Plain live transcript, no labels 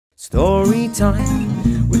Story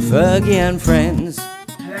time with Fergie and friends.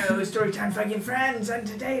 Hello, story time, Fergie and friends, and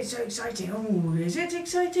today it's so exciting. Oh, is it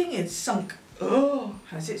exciting? It's sunk. Oh,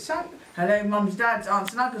 has it sunk? Hello, mums, dads,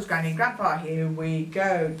 aunts and uncles, granny, grandpa. Here we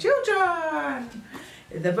go. Children!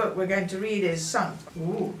 The book we're going to read is Sunk.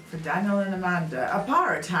 Ooh, for Daniel and Amanda. A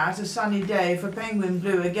pirate hat, a sunny day, for Penguin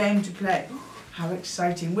Blue, a game to play. How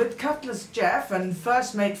exciting. With Cutlass Jeff and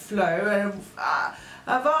First Mate Flo,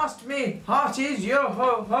 avast me, hearties,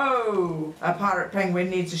 yo-ho-ho! A pirate penguin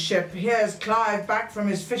needs a ship. Here's Clive back from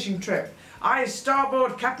his fishing trip. I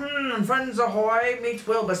starboard captain and friends ahoy, meet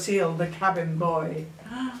Wilbur Seal, the cabin boy.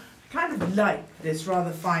 I kind of like this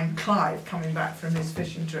rather fine Clive coming back from his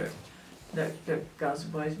fishing trip. Look, girls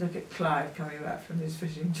and boys, look at Clive coming back from his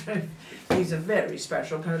fishing trip. He's a very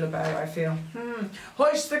special polar bear, I feel.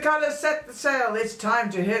 Hoist the colours, set the sail, it's time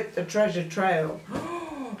to hit the treasure trail.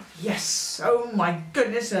 Yes, oh my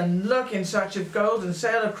goodness, and look, in search of gold and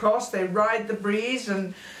sail across, they ride the breeze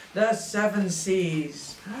and the seven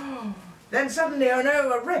seas. Then suddenly, oh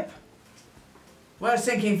no, a rip. We're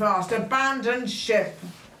sinking fast, abandoned ship.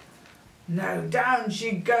 No, down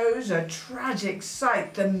she goes, a tragic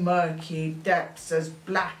sight, the murky depths as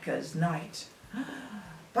black as night.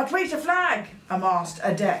 But wait, a flag, a mast,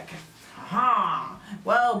 a deck. Ha!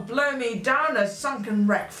 Well, blow me down, a sunken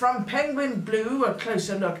wreck. From Penguin Blue, a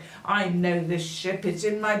closer look. I know this ship, it's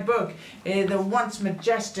in my book. The once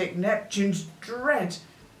majestic Neptune's dread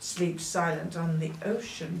sleeps silent on the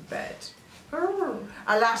ocean bed.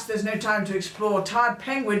 Alas, there's no time to explore. Tired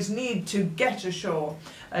penguins need to get ashore.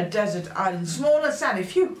 A desert island, small and sandy.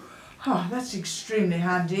 Phew! Oh, that's extremely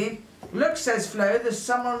handy. Look, says Flo, there's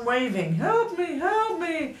someone waving. Help me,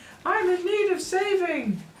 I'm in need of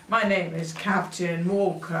saving. My name is Captain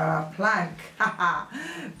Walker Plank.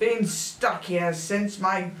 Been stuck here since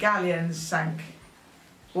my galleon sank.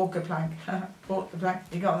 Walker Plank. Walker Plank.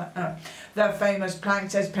 You got that? Oh. The famous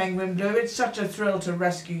Plank, says Penguin Blue. It's such a thrill to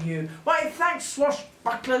rescue you. Why, thanks,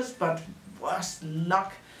 swashbucklers, but worse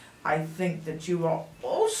luck, I think that you are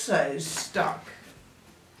also stuck.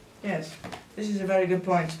 Yes, this is a very good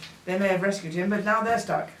point. They may have rescued him, but now they're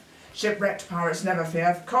stuck. Shipwrecked pirates never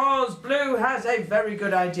fear, cause Blue has a very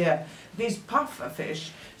good idea. These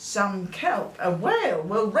pufferfish, some kelp, a whale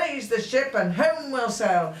will raise the ship and home we'll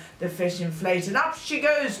sail. The fish inflate and up she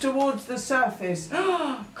goes towards the surface.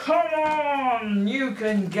 Come on, you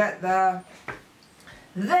can get there.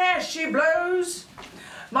 There she blows.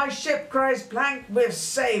 My ship, cries Plank, we've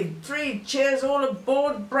saved. 3 cheers all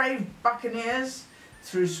aboard, brave buccaneers.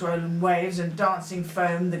 Through swollen waves and dancing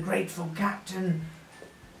foam, the grateful captain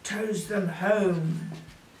tows them home.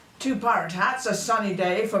 2 pirate hats, a sunny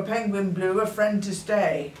day, for Penguin Blue, a friend to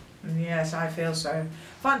stay. Yes, I feel so.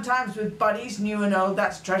 Fun times with buddies, new and old,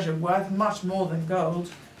 that's treasure worth much more than gold.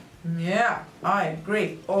 Yeah, I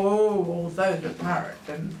agree. Oh, although the parrot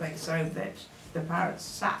didn't think so, that the parrot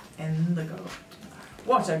sat in the gold.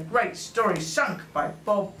 What a great story, Sunk by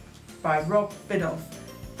Rob Biddulph.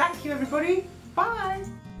 Thank you, everybody. Bye.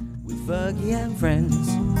 With Fergie and friends.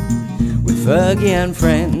 With Fergie and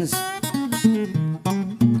friends.